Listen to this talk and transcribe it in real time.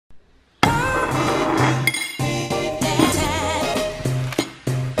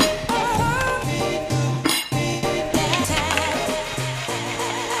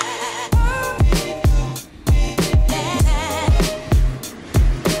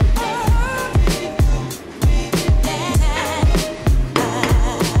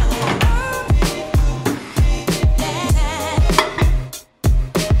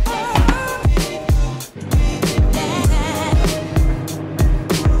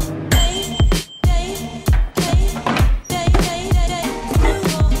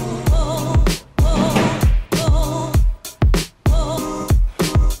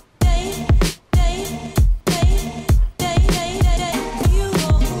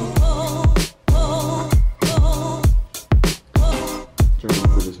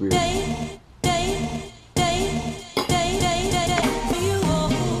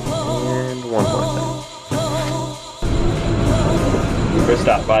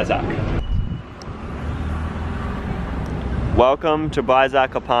Breisach. Welcome to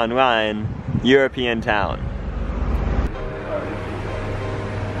Breisach upon Rhine, European town.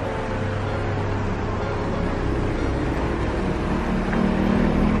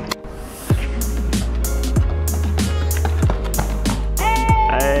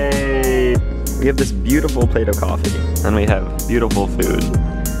 Hey! We have this beautiful plate of coffee, and we have beautiful food.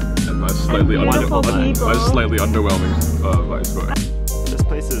 And my slightly underwhelming vice for it. This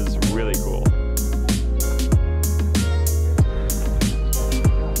place is really cool.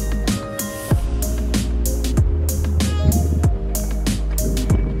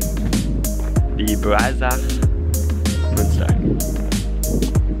 The Breisach Münster.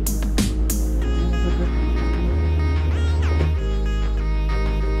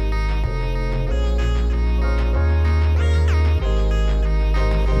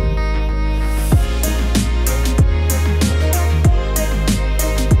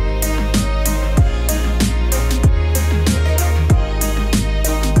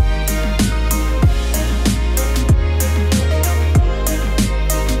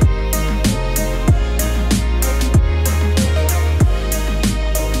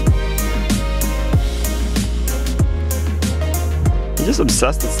 You're just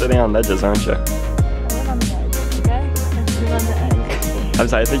obsessed with sitting on ledges, aren't you? I live on the edge, okay? I live on the edge. I'm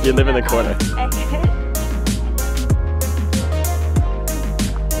sorry, I think you live in the corner.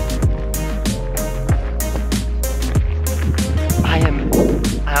 I am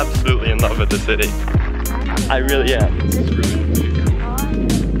absolutely in love with the city. I really am. It's really cool.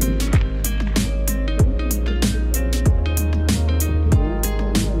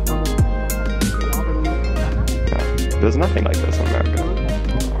 There's nothing like this in America.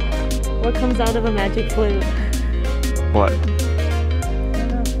 What comes out of a magic flute? What?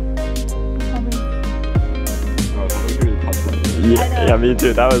 Yeah, me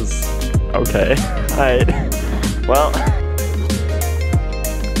too. That was okay. Alright. Well.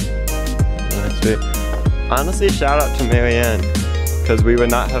 That's sweet. Honestly, shout out to Marianne, because we would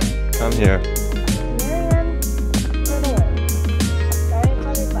not have come here. Marianne, for the win. Sorry, it's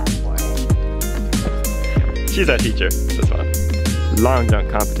on your platform. She's our teacher, this one. Long jump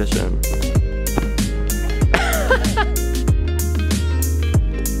competition.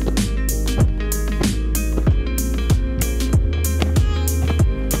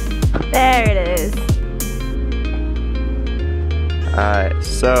 There it is. Alright,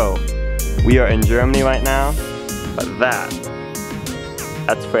 so we are in Germany right now, but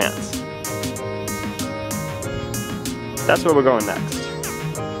that's France. That's where we're going next.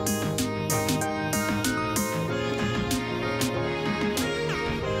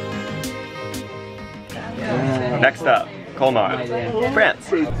 Next up, Colmar, France.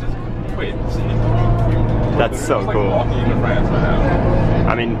 Wait, That's so cool. walking into France right now.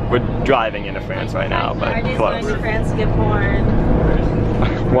 I mean, we're driving into France right now, but RJ's close. going to France to get porn.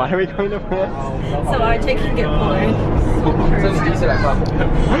 Why are we going to France? So RJ can get porn.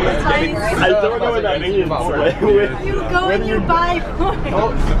 I don't know what that means. You go and you buy porn.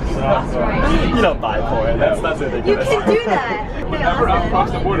 You don't buy porn. That's You ridiculous. can do that. Whenever I've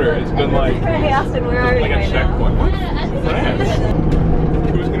crossed the border, it's been like Hey Austin, where are you like a right now? checkpoint. France.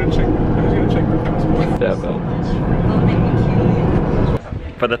 Who's gonna check my passport? Yeah,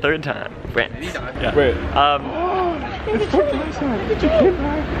 for the third time, France. Yeah. Wait.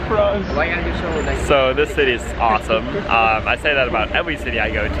 So this city is awesome. I say that about every city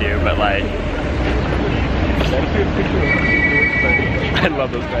I go to, but like, I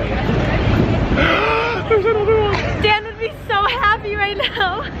love those guys. There's another one. Dan would be so happy right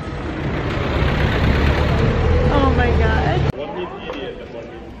now. Oh my god. One means idiot and one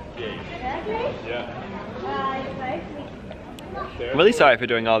means gay. Yeah. I'm really sorry for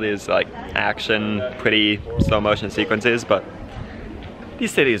doing all these like action, pretty slow motion sequences, but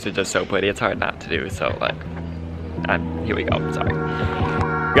these cities are just so pretty, it's hard not to do, so like, here we go, sorry.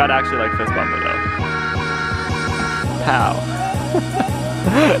 Gotta actually like fist bump it though. How?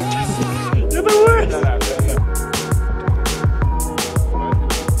 You're the worst!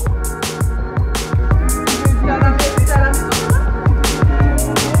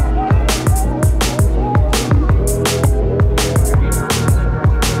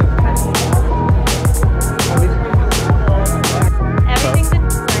 Everything's in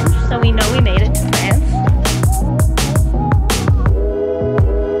French, so we know we made it to France.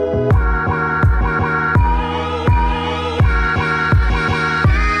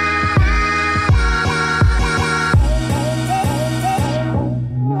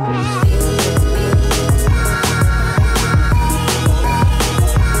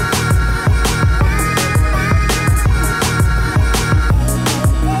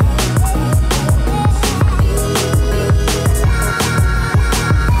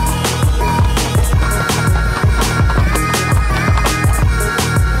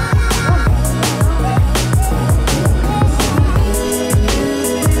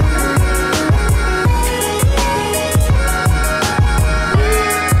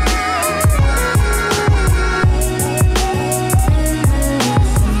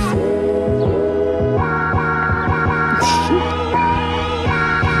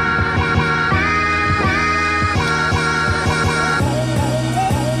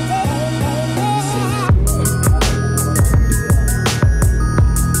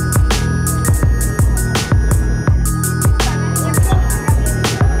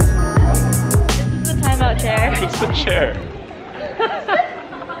 It's a chair.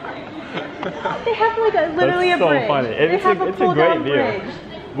 They have like literally That's a so bridge. funny. They It's have a great pull-down view. bridge.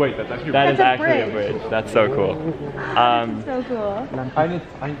 Wait, that's actually. That is That's a actually a bridge. bridge. That's so cool. So cool.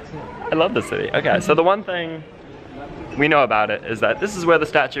 I love the city. Okay, so the one thing we know about it is that this is where the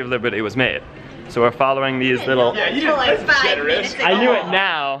Statue of Liberty was made. So we're following these little. Yeah, you didn't. Like That's 5 generous. minutes I knew it ago.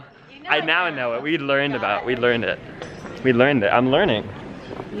 now. I now know it. We learned about. We learned it. We learned it. I'm learning.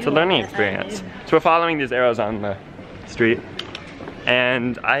 It's a learning experience. So we're following these arrows on the street,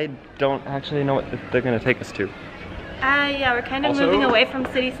 and I don't actually know what they're gonna take us to. Yeah, we're kind of Also- moving away from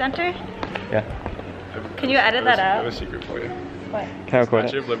city center. Yeah. Can you edit that I have out? a secret for you. What? Can I record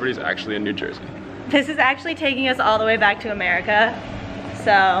Statue it? of Liberty is actually in New Jersey. This is actually taking us all the way back to America.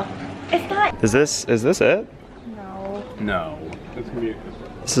 So, it's not. Is this it? No. No. It's gonna be.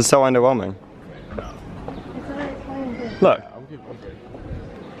 This is so underwhelming. Look.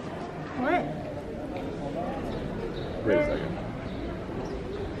 What? Wait a second.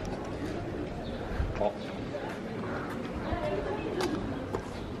 Oh.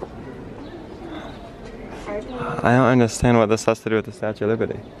 I don't understand what this has to do with the Statue of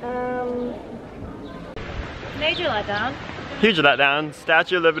Liberty. Major letdown. Huge letdown.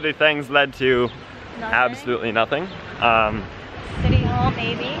 Statue of Liberty things led to Nothing. absolutely nothing. City Hall,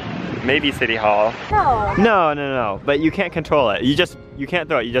 maybe. Maybe City Hall. No. No. But you can't control it. You can't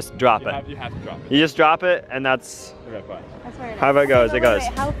throw it. You just drop it. You have to drop it. You just drop it, and that's Okay, fine. That's where it is. however it goes. It Wait, goes.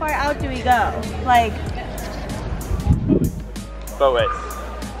 wait, how far out do we go? Like, Both ways.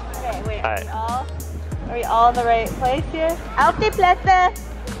 okay, wait. Alright. Are we all in the right place here? Auf die Plätze.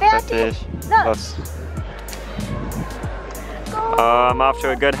 Fertig. No. Close. Oh, I'm off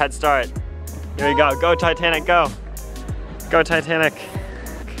to a good head start. Here we go. Go Titanic, go. Go Titanic.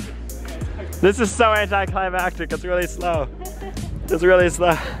 This is so anticlimactic. It's really slow. It's really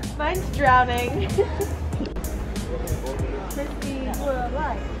slow. Mine's drowning.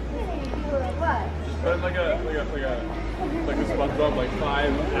 But like a SpongeBob, like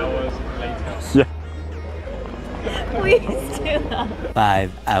 5 hours later. Yeah. Please do that.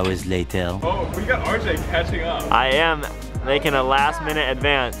 5 hours later. Oh, we got RJ catching up. I am making a last minute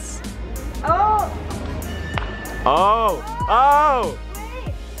advance. Oh. Oh! Oh!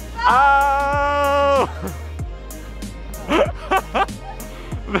 Oh!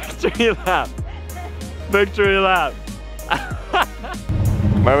 Victory lap! Victory lap!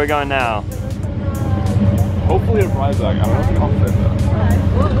 Where are we going now? Hopefully a Breisach. I don't know if I'm confident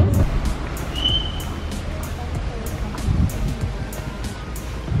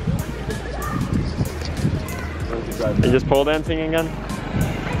Are you just pole dancing again?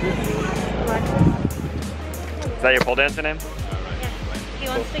 Is that your pole dancer name? He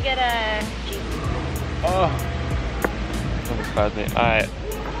wants to get a Jeep. Oh. Doesn't surprise me. Alright.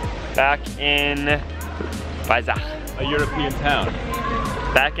 Back in Breisach. A European town.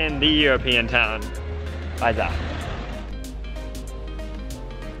 Back in the European town. Breisach.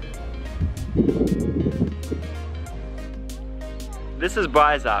 This is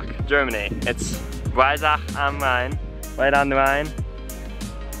Breisach, Germany. It's Breisach am Rhine, right on the Rhine.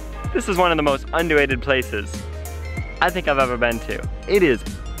 This is one of the most underrated places I think I've ever been to. It is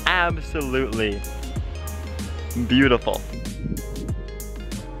absolutely beautiful.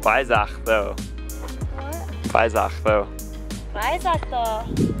 Breisach though. Breisach though. Breisach though.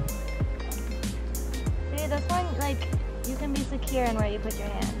 See, this one, like, you can be secure in where you put your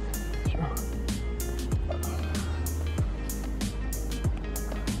hands.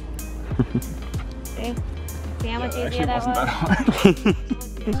 See? See how much easier that was?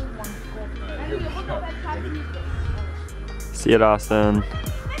 See you, Austin.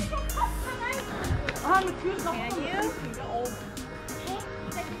 Can you?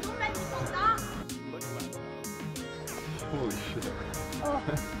 Holy shit.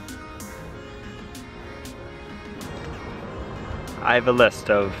 I have a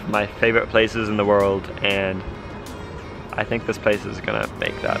list of my favorite places in the world, and I think this place is gonna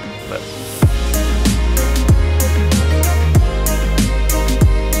make that list.